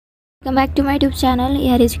Welcome back to my YouTube channel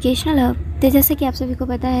यार educational hub. तो जैसे कि आप सभी को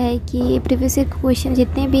पता है कि प्रीवियस ईयर क्वेश्चन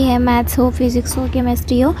जितने भी हैं, मैथ्स हो, फिज़िक्स हो,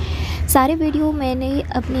 केमिस्ट्री हो, सारे वीडियो मैंने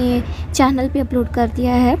अपने चैनल पे अपलोड कर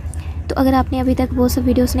दिया है। तो अगर आपने अभी तक वो सब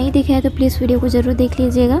वीडियोस नहीं देखे हैं तो प्लीज़ वीडियो को ज़रूर देख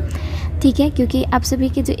लीजिएगा, ठीक है। क्योंकि आप सभी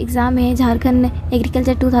के जो एग्ज़ाम है, झारखंड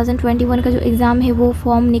एग्रीकल्चर 2021 का जो एग्ज़ाम है वो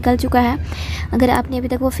फॉर्म निकल चुका है। अगर आपने अभी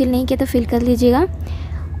तक वो फिल नहीं किया तो फिल कर लीजिएगा।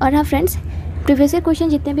 और हाँ फ्रेंड्स, प्रीवियस ईयर क्वेश्चन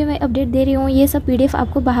जितने भी मैं अपडेट दे रही हूँ ये सब पीडीएफ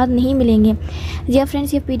आपको बाहर नहीं मिलेंगे। जी हाँ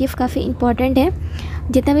फ्रेंड्स, ये पीडीएफ काफ़ी इंपॉर्टेंट है।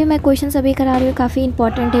 जितना भी मैं क्वेश्चंस अभी करा रही हूँ काफ़ी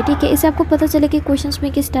इंपॉर्टेंट है, ठीक है। इससे आपको पता चले कि क्वेश्चंस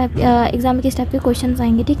में किस टाइप एग्ज़ाम में किस टाइप के क्वेश्चंस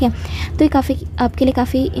आएंगे, ठीक है। तो ये काफ़ी आपके लिए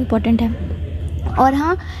काफ़ी इंपॉर्टेंट है। और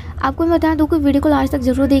हाँ, आपको मैं बता दूँ कि वीडियो को लास्ट तक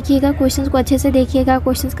ज़रूर देखिएगा, क्वेश्चंस को अच्छे से देखिएगा,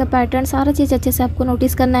 क्वेश्चंस का पैटर्न सारा चीज़ अच्छे से आपको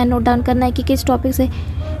नोटिस करना है, नोट डाउन करना है कि किस टॉपिक से,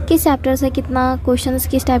 किस चैप्टर से कितना क्वेश्चंस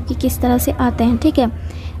किस टाइप की किस तरह से आते हैं, ठीक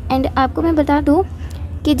है। एंड आपको मैं बता दूँ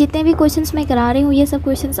कि जितने भी क्वेश्चंस मैं करा रही हूँ ये सब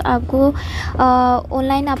क्वेश्चंस आपको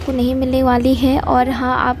ऑनलाइन आपको नहीं मिलने वाली है। और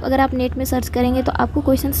हाँ, आप अगर आप नेट में सर्च करेंगे तो आपको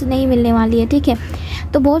क्वेश्चंस नहीं मिलने वाली है, ठीक है।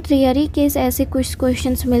 तो बहुत रेयरी केस ऐसे कुछ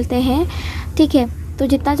क्वेश्चंस मिलते हैं, ठीक है। तो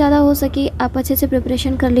जितना ज़्यादा हो सके आप अच्छे से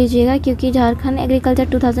प्रिपरेशन कर लीजिएगा, क्योंकि झारखंड एग्रीकल्चर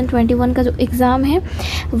 2021 का जो एग्ज़ाम है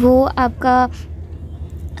वो आपका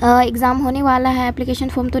एग्ज़ाम होने वाला है। एप्लीकेशन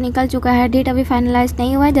फॉर्म तो निकल चुका है, डेट अभी फाइनलाइज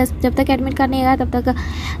नहीं हुआ है। जब तक एडमिट कार्ड नहीं आया तब तक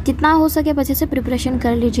जितना हो सके अच्छे से प्रिपरेशन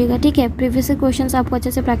कर लीजिएगा, ठीक है। प्रीवियस क्वेश्चंस आपको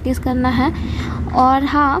अच्छे से प्रैक्टिस करना है। और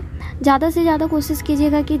हाँ, ज़्यादा से ज़्यादा कोशिश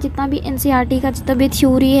कीजिएगा कि जितना भी एनसीईआरटी का जितना भी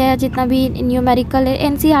थ्योरी है, जितना भी न्यूमेरिकल है,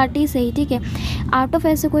 एनसीईआरटी से ही, ठीक है। आउट ऑफ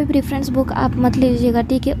ऐसे कोई रेफरेंस बुक आप मत लीजिएगा,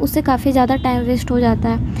 ठीक है। उससे काफ़ी ज़्यादा टाइम वेस्ट हो जाता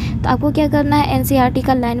है। तो आपको क्या करना है, एनसीईआरटी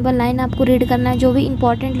का लाइन बाय लाइन आपको रीड करना है, जो भी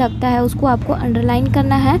इंपॉर्टेंट लगता है उसको आपको अंडरलाइन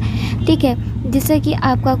करना है, ठीक है, जिससे कि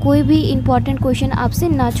आपका कोई भी इंपॉर्टेंट क्वेश्चन आपसे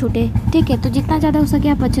ना छूटे, ठीक है। तो जितना ज़्यादा हो सके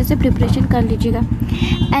आप अच्छे से प्रिपरेशन कर लीजिएगा।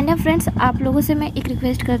 एंड फ्रेंड्स, आप लोगों से मैं एक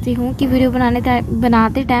रिक्वेस्ट करती हूँ कि वीडियो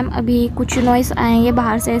बनाते टाइम अभी कुछ नॉइस आएंगे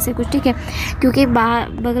बाहर से ऐसे कुछ, ठीक है। क्योंकि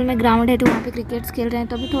बगल में ग्राउंड है तो वहाँ पे क्रिकेट्स खेल रहे हैं,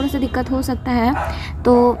 तो अभी थोड़ा सा दिक्कत हो सकता है,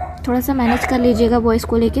 तो थोड़ा सा मैनेज कर लीजिएगा वॉइस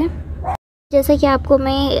को लेके। जैसे कि आपको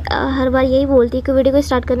मैं हर बार यही बोलती हूँ कि वीडियो को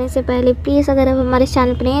स्टार्ट करने से पहले प्लीज़ अगर आप हमारे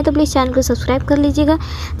चैनल पर नए हैं तो प्लीज़ चैनल को सब्सक्राइब कर लीजिएगा,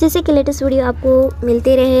 जिससे कि लेटेस्ट वीडियो आपको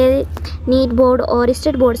मिलते रहे। नीट बोर्ड और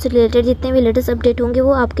स्टेट बोर्ड से रिलेटेड जितने भी लेटेस्ट अपडेट होंगे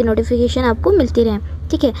वो आपके नोटिफिकेशन आपको मिलती रहें,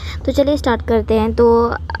 ठीक है। तो चलिए स्टार्ट करते हैं।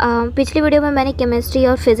 तो पिछली वीडियो में मैंने केमिस्ट्री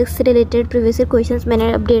और फिज़िक्स से रिलेटेड प्रीवियस ईयर क्वेश्चंस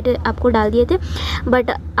मैंने अपडेट आपको डाल दिए थे,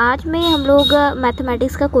 बट आज में हम लोग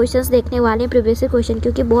मैथमेटिक्स का क्वेश्चंस देखने वाले हैं, प्रीवियस ईयर क्वेश्चन।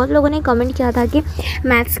 क्योंकि बहुत लोगों ने कमेंट किया था कि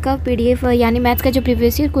मैथ्स का पीडीएफ यानी मैथ्स का जो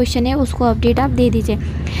प्रीवियस ईयर क्वेश्चन है उसको अपडेट आप दे दीजिए।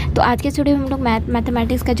 तो आज के वीडियो में हम लोग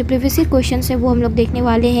मैथमेटिक्स का जो प्रीवियस ईयर क्वेश्चन है वो हम लोग देखने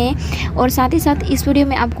वाले हैं। और साथ ही साथ इस वीडियो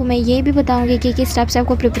में आपको मैं ये भी बताऊँगी कि किस टाइप से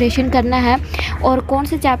आपको प्रिपरेशन करना है और कौन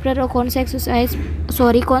से चैप्टर और कौन से एक्सरसाइज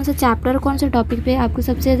कौन सा चैप्टर कौन से टॉपिक पे आपको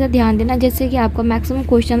सबसे ज़्यादा ध्यान देना, जिससे कि आपका मैक्सिमम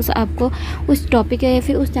क्वेश्चंस आपको उस टॉपिक या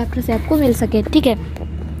फिर उस चैप्टर से आपको मिल सके, ठीक है।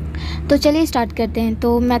 तो चलिए स्टार्ट करते हैं।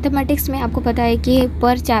 तो मैथमेटिक्स में आपको पता है कि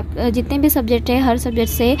जितने भी सब्जेक्ट है हर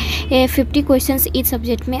सब्जेक्ट से 50 क्वेश्चंस ईच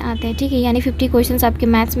सब्जेक्ट में आते हैं, ठीक है। यानी 50 क्वेश्चंस आपके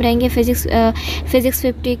मैथ्स में रहेंगे, फिजिक्स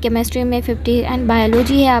 50, केमिस्ट्री में 50 एंड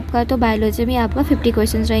बायोलॉजी है आपका तो बायोलॉजी में आपका 50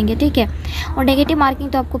 क्वेश्चंस रहेंगे, ठीक है। और नेगेटिव मार्किंग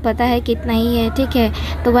तो आपको पता है कितना ही है, ठीक है।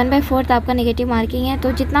 तो 1/4 आपका नेगेटिव मार्किंग है।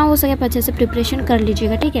 तो जितना हो सके अच्छे से प्रिपरेशन कर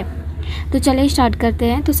लीजिएगा, ठीक है। तो चलिए स्टार्ट करते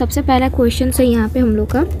हैं। तो सबसे पहला क्वेश्चन है यहाँ पे हम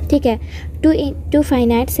लोग का, ठीक है। To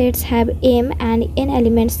finite sets have m and n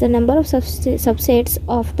elements. The number of subsets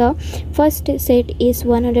of the first set is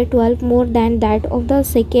 112 more than that of the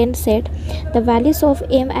second set. The values of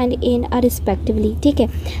m and n are respectively, ठीक है।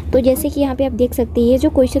 तो जैसे कि यहाँ पे आप देख सकते हैं ये जो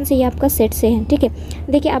क्वेश्चन है ये आपका सेट से है, ठीक है।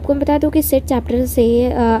 देखिए आपको मैं बता दूँ कि सेट चैप्टर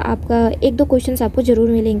से आपका 1-2 क्वेश्चन आपको ज़रूर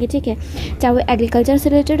मिलेंगे, ठीक है। चाहे वो एग्रीकल्चर से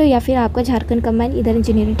रिलेटेड हो या फिर आपका झारखंड कंबाइंड इधर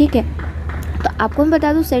इंजीनियरिंग, ठीक है। तो आपको मैं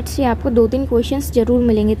बता दूँ सेट से आपको 2-3 क्वेश्चंस ज़रूर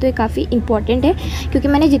मिलेंगे। तो ये काफ़ी इंपॉर्टेंट है, क्योंकि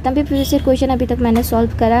मैंने जितना भी प्रीवियस ईयर क्वेश्चन अभी तक मैंने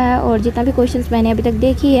सॉल्व करा है और जितना भी क्वेश्चंस मैंने अभी तक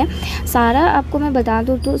देखी है सारा आपको मैं बता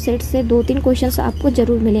दूँ तो सेट से 2-3 क्वेश्चंस आपको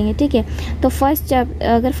ज़रूर मिलेंगे, ठीक है। तो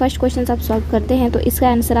अगर फर्स्ट क्वेश्चन आप सॉल्व करते हैं तो इसका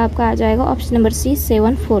आंसर आपका आ जाएगा ऑप्शन नंबर C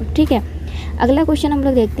 7-4, ठीक है। अगला क्वेश्चन हम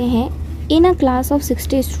लोग देखते हैं। In a class of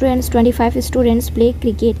 60 students, 25 students play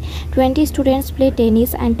cricket, 20 students play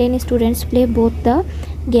tennis and 10 students play both the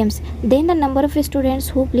games. Then the number of students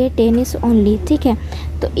who play tennis only, ठीक है।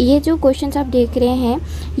 तो ये जो क्वेश्चंस आप देख रहे हैं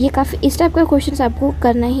ये काफ़ी इस टाइप का क्वेश्चंस आपको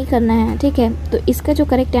करना ही करना है, ठीक है। तो इसका जो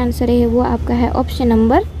करेक्ट आंसर है वो आपका है ऑप्शन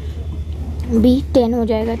नंबर B10 हो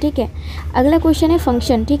जाएगा। ठीक है, अगला क्वेश्चन है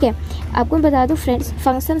फंक्शन। ठीक है, आपको मैं बता दूं फ्रेंड्स,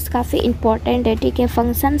 फंक्शंस काफ़ी इंपॉर्टेंट है। ठीक है,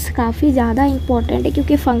 फंक्शंस काफ़ी ज़्यादा इंपॉर्टेंट है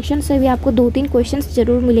क्योंकि फंक्शन से भी आपको 2-3 क्वेश्चंस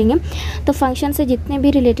ज़रूर मिलेंगे। तो फंक्शन से जितने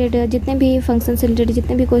भी रिलेटेड, जितने भी फंक्शन से रिलेटेड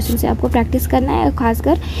जितने भी क्वेश्चन है आपको प्रैक्टिस करना है।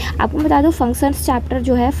 खासकर आपको बता दूँ फंक्शंस चैप्टर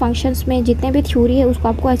जो है, फंक्शंस में जितने भी थ्योरी है उसको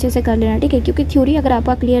आपको अच्छे से कर लेना। ठीक है, क्योंकि थ्योरी अगर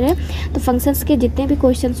आपका क्लियर है तो फंक्शंस के जितने भी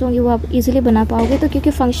क्वेश्चन होंगे वो आप इजीली बना पाओगे। तो क्योंकि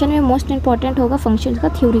फंक्शन में मोस्ट इंपॉर्टेंट होगा फंक्शन का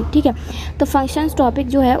थ्योरी। ठीक है, तो फंक्शंस टॉपिक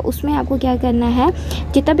जो है उसमें आपको क्या करना है,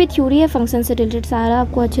 जितना भी थ्योरी है फंक्शन से रिलेटेड सारा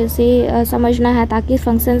आपको अच्छे से समझना है, ताकि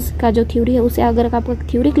फंक्शंस का जो थ्योरी है उसे अगर आपका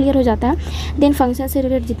थ्योरी क्लियर हो जाता है देन फंक्शन से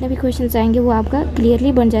रिलेटेड जितने भी क्वेश्चन आएंगे वो आपका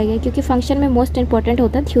क्लियरली बन जाएगा, क्योंकि फंक्शन में मोस्ट इंपॉर्टेंट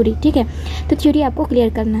होता है थ्योरी। ठीक है, तो थ्योरी आपको क्लियर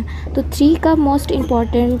करना है। तो 3 का मोस्ट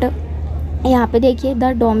इंपॉर्टेंट यहाँ पे देखिए, the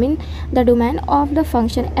domain of the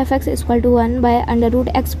function F x equal to 1 by under root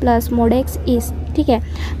x plus mode x is. ठीक है,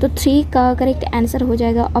 तो 3 का करेक्ट आंसर हो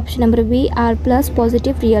जाएगा option number B, are plus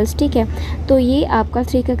positive रियल्स। ठीक है, तो ये आपका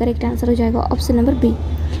 3 का करेक्ट आंसर हो जाएगा ऑप्शन नंबर बी।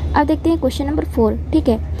 अब देखते हैं क्वेश्चन नंबर 4। ठीक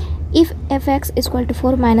है, if F x equal to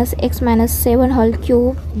 4 minus x minus 7 whole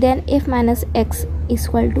cube then F minus x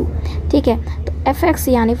equal to. ठीक है, तो एफ एक्स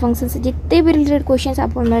यानी फंक्शन से जितने भी रिलेटेड क्वेश्चन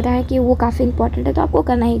आपको मिल रहा है कि वो काफ़ी इंपॉर्टेंट है, तो आपको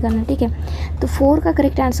करना ही करना। ठीक है, तो 4 का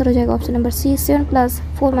करेक्ट आंसर हो जाएगा option number C, 7 plus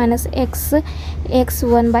 4 minus x, x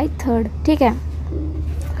 1/3। ठीक है,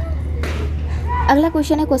 अगला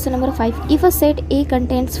क्वेश्चन है question number 5। If a set A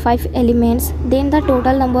contains 5 elements then the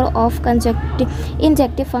total number of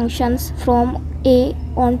injective functions from A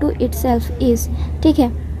on to itself is. ठीक है,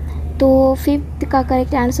 तो 5th का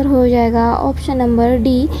करेक्ट आंसर हो जाएगा ऑप्शन नंबर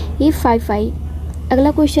डी, ई 5।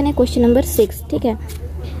 अगला क्वेश्चन है क्वेश्चन नंबर 6। ठीक है,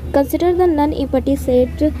 consider the non empathy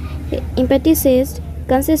set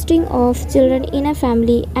consisting of children in a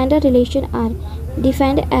family and a relation are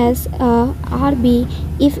defined as RB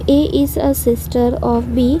if A is a sister of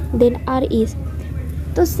B then R is।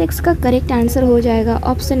 तो 6 का correct answer हो जाएगा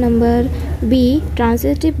option number B,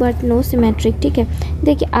 transitive but no symmetric. ठीक है,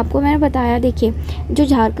 देखिए आपको मैंने बताया, देखिए जो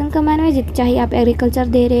झारखंड कमान में चाहे आप एग्रीकल्चर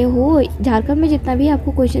दे रहे हो, झारखंड में जितना भी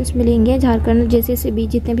आपको क्वेश्चंस मिलेंगे, झारखंड जैसे भी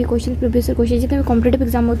जितने भी क्वेश्चन प्रीवियस क्वेश्चन जितने भी कॉम्पिटिटिव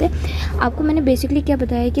एग्जाम होते हैं, आपको मैंने बेसिकली क्या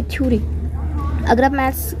बताया कि थ्योरी,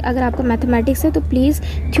 अगर आपका मैथमेटिक्स है तो प्लीज़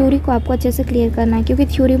थ्योरी को आपको अच्छे से क्लियर करना है, क्योंकि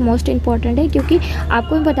थ्योरी मोस्ट इंपॉर्टेंट है। क्योंकि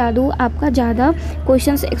आपको मैं बता दूँ आपका ज़्यादा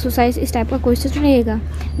क्वेश्चंस एक्सरसाइज इस टाइप का क्वेश्चन रहेगा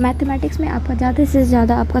मैथमेटिक्स में, आपका ज़्यादा से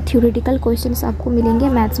ज़्यादा आपका थ्योरेटिकल क्वेश्चंस आपको मिलेंगे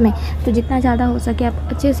मैथ्स में। तो जितना ज़्यादा हो सके आप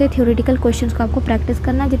अच्छे से थ्योरेटिकल क्वेश्चंस को आपको प्रैक्टिस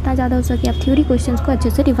करना है, जितना ज़्यादा हो सके आप थ्योरी क्वेश्चंस को अच्छे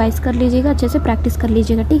से रिवाइज कर लीजिएगा, अच्छे से प्रैक्टिस कर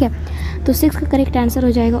लीजिएगा। ठीक है, तो 6 का करेक्ट आंसर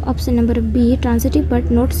हो जाएगा option number B, transitive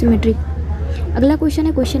but not symmetric. अगला क्वेश्चन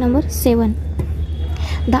है question number 7।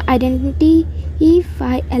 The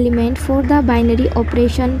identify element for the binary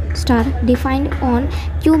operation star defined on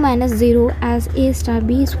q minus 0 as a star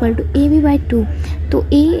b equal to ab/2। तो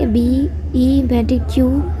a b e बैटिक q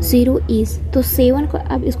 0 is। तो 7 को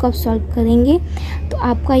अब इसको आप solve करेंगे तो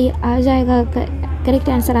आपका ये आ जाएगा, करेक्ट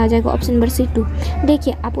आंसर आ जाएगा ऑप्शन नंबर सी 2।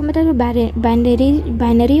 देखिए आपको मतलब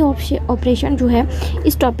बाइनरी ऑपरेशन जो है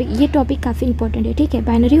इस टॉपिक, ये टॉपिक काफ़ी इंपॉर्टेंट है। ठीक है,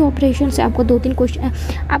 बाइनरी ऑपरेशन से आपको 2-3 क्वेश्चन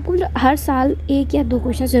आपको मतलब हर साल 1 या 2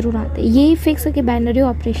 क्वेश्चन ज़रूर आते हैं। ये फिक्स है कि बाइनरी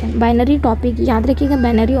ऑपरेशन, बाइनरी टॉपिक याद रखिएगा,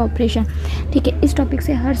 बाइनरी ऑपरेशन। ठीक है, इस टॉपिक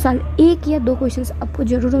से हर साल 1 या 2 क्वेश्चन आपको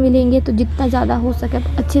ज़रूर मिलेंगे, तो जितना ज़्यादा हो सके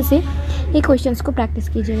आप अच्छे से ये क्वेश्चन को प्रैक्टिस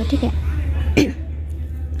कीजिएगा। ठीक है,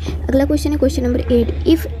 अगला क्वेश्चन है question number 8।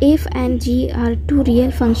 If F and ji are 2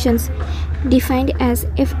 real functions defined as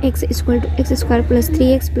F x equal to x square plus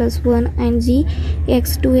 3x plus 1 and ji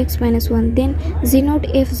x 2x minus 1 then ji not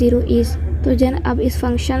F 0 is. तो जन अब इस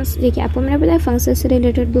functions, देखिए आपको मैंने बताया function से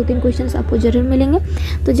related 2-3 questions आपको जरूर मिलेंगे।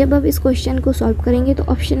 तो जब आप इस क्वेश्चन को सॉल्व करेंगे तो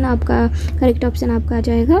ऑप्शन आपका करेक्ट ऑप्शन आपका आ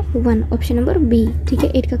जाएगा 1, ऑप्शन नंबर बी। ठीक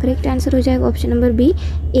है, 8 का करेक्ट आंसर हो जाएगा ऑप्शन नंबर बी,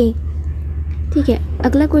 ए। ठीक है,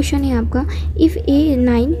 अगला क्वेश्चन है आपका if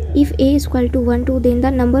A equal to 1 2 then the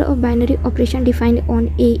number of binary operation defined on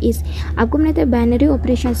A is. आपको मैंने बताया बाइनरी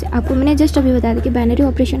ऑपरेशन से, आपको मैंने जस्ट अभी बताया था कि बाइनरी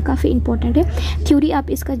ऑपरेशन काफ़ी इंपॉर्टेंट है। थ्योरी आप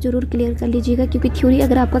इसका जरूर क्लियर कर लीजिएगा, क्योंकि थ्योरी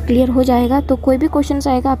अगर आपका क्लियर हो जाएगा तो कोई भी क्वेश्चन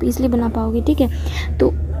आएगा आप इजीली बना पाओगे। ठीक है,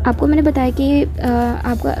 तो आपको मैंने बताया कि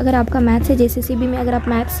आपका अगर आपका मैथ्स है, जेसीसीबी में अगर आप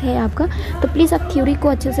मैथ्स है आपका, तो प्लीज़ आप थ्योरी को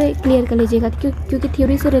अच्छे से क्लियर कर लीजिएगा, क्योंकि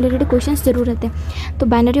थ्योरी से रिलेटेड क्वेश्चंस जरूर रहते हैं। तो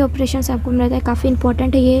बाइनरी ऑपरेशन से आपको मिलता है काफ़ी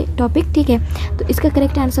इंपॉर्टेंट है ये टॉपिक। ठीक है, तो इसका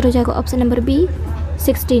करेक्ट आंसर हो जाएगा ऑप्शन नंबर बी,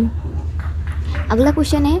 16। अगला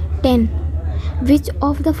क्वेश्चन है 10। Which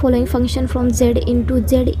of the following function from z into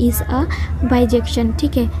Z is a bijection.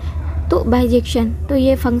 ठीक है, तो बाइजेक्शन, तो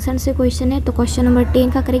ये फंक्शन से क्वेश्चन है, तो क्वेश्चन नंबर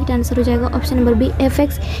 10 का करेक्ट आंसर हो जाएगा option number B, F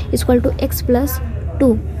x equal to x plus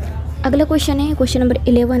 2। अगला क्वेश्चन है question number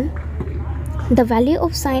 11। The value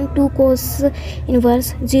of sine 2 cos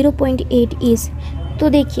inverse 0.8 is. तो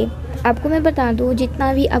देखिए आपको मैं बता दूँ,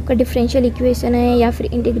 जितना भी आपका डिफरेंशियल इक्वेशन है या फिर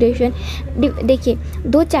इंटीग्रेशन, देखिए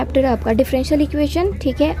 2 चैप्टर है आपका, डिफरेंशियल इक्वेशन,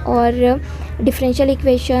 ठीक है, और डिफरेंशियल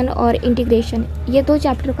इक्वेशन और इंटीग्रेशन, ये 2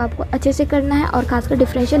 चैप्टर को आपको अच्छे से करना है। और खासकर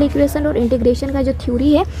डिफरेंशियल इक्वेशन और इंटीग्रेशन का जो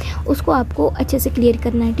थ्योरी है उसको आपको अच्छे से क्लियर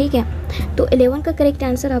करना है, ठीक है। तो 11 का करेक्ट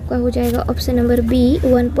आंसर आपका हो जाएगा ऑप्शन नंबर बी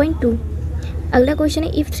 1.2। अगला क्वेश्चन है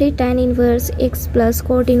if 3 tan inverse x plus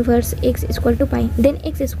cot inverse x equal to pi then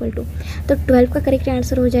x equal to, तो 12 का करेक्ट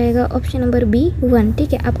आंसर हो जाएगा ऑप्शन नंबर बी 1,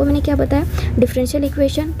 ठीक है। आपको मैंने क्या बताया, डिफरेंशियल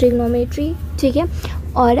इक्वेशन, ट्रिग्नोमेट्री, ठीक है,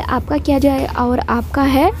 और आपका क्या जाए, और आपका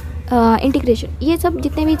है इंटीग्रेशन। ये सब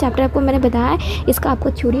जितने भी चैप्टर आपको मैंने बताया है, इसका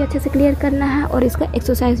आपको थ्योरी अच्छे से क्लियर करना है और इसका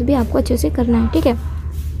एक्सरसाइज भी आपको अच्छे से करना है, ठीक है।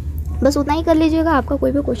 बस उतना ही कर लीजिएगा, आपका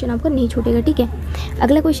कोई भी क्वेश्चन आपका नहीं छूटेगा, ठीक है।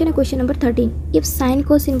 अगला क्वेश्चन है question number 13, if sine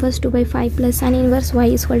cos inverse 2/5 plus sine inverse y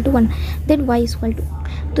equal to 1 then y equal to,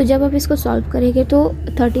 तो जब आप इसको सॉल्व करेंगे तो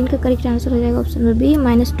 13 का करेक्ट आंसर हो जाएगा ऑप्शन नंबर बी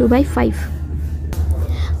 -2/5।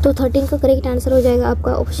 तो 13 का करेक्ट आंसर हो जाएगा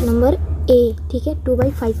आपका ऑप्शन नंबर ए, ठीक है,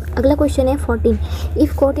 2/5। अगला क्वेश्चन है 14,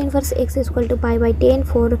 if cot inverse x equal to π/10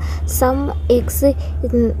 for some x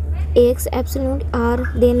absolute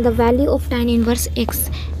r then the value of tan inverse x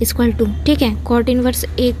equal to, ठीक है, cot inverse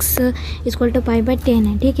x equal to π/10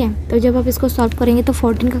 है, ठीक है। तो जब आप इसको सॉल्व करेंगे तो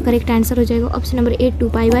 14 का करेक्ट आंसर हो जाएगा ऑप्शन नंबर ए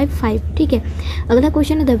 2π/5, ठीक है। अगला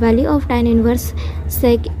क्वेश्चन है the value of tan inverse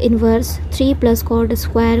sec inverse 3 plus cot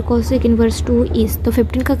square cosec inverse 2 is, तो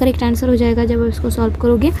 15 का करेक्ट आंसर हो जाएगा जब आप इसको सॉल्व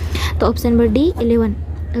करोगे तो ऑप्शन नंबर डी 11।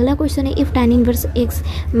 अगला क्वेश्चन है if tan inverse x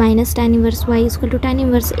minus tan inverse y equal to tan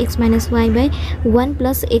inverse x minus y by 1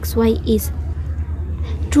 plus x Y is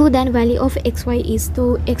true then value of x Y is,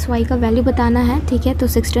 तो x Y का value बताना है, ठीक है। तो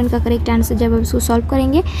 16 का correct answer जब आप इसको सॉल्व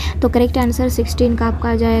करेंगे तो करेक्ट आंसर 16 का आपका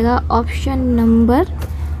आ जाएगा ऑप्शन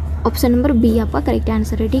नंबर बी आपका करेक्ट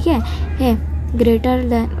आंसर है, ठीक है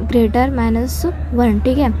ग्रेटर -1,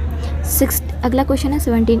 ठीक है। अगला क्वेश्चन है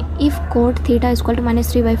 17, if cot theta equal to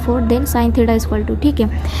 -3/4 then sine theta equal to, ठीक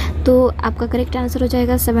है। तो आपका करेक्ट आंसर हो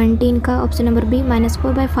जाएगा 17 का ऑप्शन नंबर बी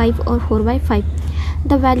 -4/5 और 4/5।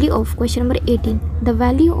 The value of question number 18, the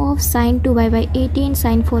value of sine 2π/18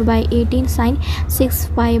 sign 4/18 sign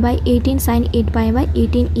 6π/18 sign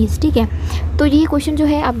 8π/18 is, ठीक है। तो ये क्वेश्चन जो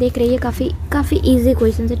है आप देख रहे हैं काफ़ी इजी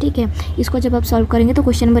क्वेश्चन है, ठीक है। इसको जब आप सॉल्व करेंगे तो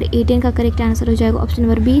क्वेश्चन नंबर 18 का करेक्ट आंसर हो जाएगा ऑप्शन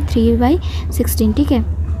नंबर बी 3/16, ठीक है।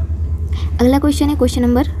 अगला क्वेश्चन है question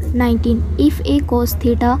number 19, if A cos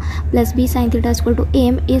theta plus B sine theta equal to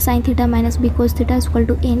M A sine theta minus B cos theta equal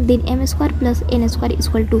to N then M square plus N square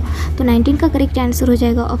equal to, तो 19 का correct answer हो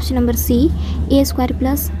जाएगा option number C ए square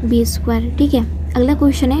plus B square, ठीक है। अगला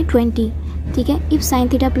question है 20, ठीक है, if sine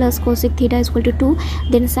theta plus cosec theta equal to 2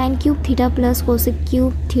 then sine cube theta plus cosec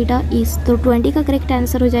cube theta is, तो 20 का करेक्ट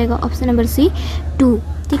आंसर हो जाएगा ऑप्शन नंबर सी 2,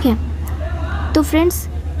 ठीक है। तो फ्रेंड्स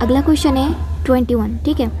अगला क्वेश्चन है 21,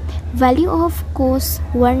 ठीक है, value of cos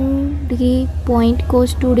 1 degree point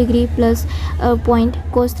cos 2 degree plus point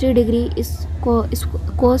cos 3 degree इस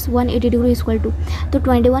कोस 180 डिग्री इक्वल टू, तो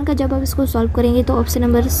 21 का जब आप इसको सॉल्व करेंगे तो ऑप्शन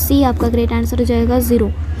नंबर सी आपका करेक्ट आंसर हो जाएगा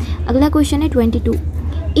 0। अगला क्वेश्चन है 22,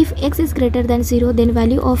 if x is greater than 0 then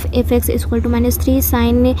value of F x equal to -3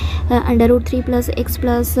 sign √3 plus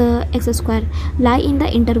x square lie in the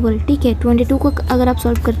interval, ठीक है। 22 को अगर आप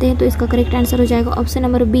सॉल्व करते हैं तो इसका करेक्ट आंसर हो जाएगा ऑप्शन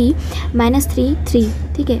नंबर बी -3,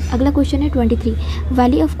 ठीक है। अगला क्वेश्चन है 23,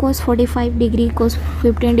 value of cos 45 degree cos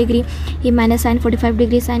 15 degree ये minus sign 45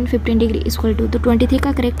 degree sine 15 degree equal to, तो 23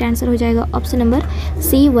 का करेक्ट आंसर हो जाएगा ऑप्शन नंबर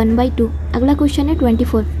सी 1/2। अगला क्वेश्चन है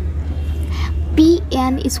 24, P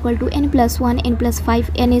N equal to n + 1 n + 5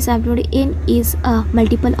 n is n is a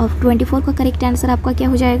multiple of 24 का correct answer आपका क्या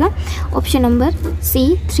हो जाएगा ऑप्शन नंबर सी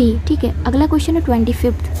 3, ठीक है। अगला क्वेश्चन है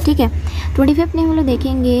 25, ठीक है। 25 में हम लोग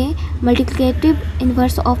देखेंगे multiplicative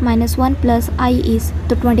inverse of -1 + i is,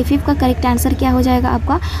 तो 25 का करेक्ट आंसर क्या हो जाएगा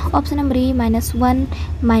आपका ऑप्शन नंबर ए -1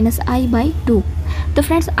 - i/2। तो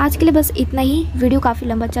फ्रेंड्स आज के लिए बस इतना ही, वीडियो काफ़ी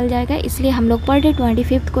लंबा चल जाएगा इसलिए हम लोग पर डे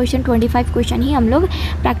 25 क्वेश्चन 25 क्वेश्चन ही हम लोग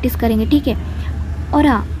प्रैक्टिस करेंगे, ठीक है। और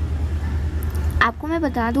हाँ आपको मैं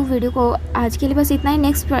बता दूँ वीडियो को आज के लिए बस इतना ही,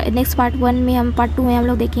 नेक्स्ट पार्ट 1 में पार्ट 2 में हम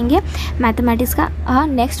लोग देखेंगे मैथमेटिक्स का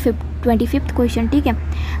नेक्स्ट 25th क्वेश्चन, ठीक है।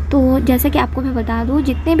 तो जैसे कि आपको मैं बता दूँ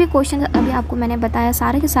जितने भी क्वेश्चन अभी आपको मैंने बताया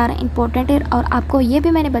सारे के सारे इंपॉर्टेंट है और आपको ये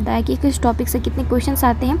भी मैंने बताया कि किस टॉपिक से कितने क्वेश्चंस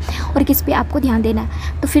आते हैं और किस पे आपको ध्यान देना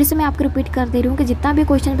है। तो फिर से मैं आपको रिपीट कर दे रही हूँ कि जितना भी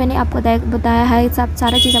क्वेश्चन मैंने आपको बताया है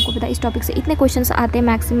सारा चीज़ आपको बताया, इस टॉपिक से इतने क्वेश्चन आते हैं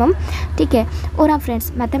मैक्सिमम, ठीक है। और हाँ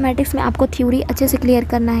फ्रेंड्स मैथमेटिक्स में आपको थ्योरी अच्छे से क्लियर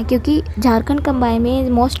करना है क्योंकि झारखंड कंबाइन में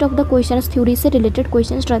most of the questions theory से रिलेटेड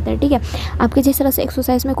क्वेश्चंस रहते हैं, ठीक है। आपके जिस तरह से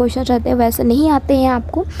एक्सरसाइज में क्वेश्चन रहते हैं वैसे नहीं आते हैं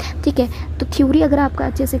आपको, ठीक है। तो थ्योरी अगर आपका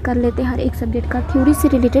अच्छे से कर लेते हैं, हर एक सब्जेक्ट का थ्योरी से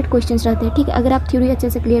रिलेटेड क्वेश्चंस रहते हैं, ठीक है। अगर आप थ्योरी अच्छे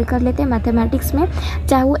से क्लियर कर लेते हैं मैथमेटिक्स में,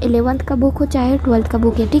 चाहे वो 11th का बुक हो चाहे 12th का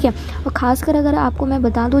बुक है, ठीक है। और खासकर अगर आपको मैं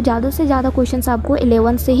बता दूँ, ज़्यादा से ज़्यादा क्वेश्चंस आपको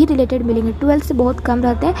 11th से ही रिलेटेड मिलेंगे, 12th से बहुत कम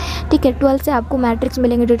रहते हैं, ठीक है। 12th से आपको मैट्रिक्स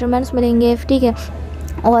मिलेंगे, डिटरमिनेंट्स मिलेंगे, ठीक है।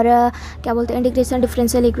 और क्या बोलते हैं, इंटीग्रेशन,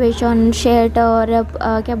 डिफरेंशियल इक्वेशन, शेट और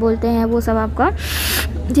क्या बोलते हैं वो सब, आपका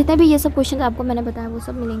जितने भी ये सब क्वेश्चन आपको मैंने बताया वो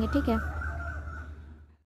सब मिलेंगे, ठीक है।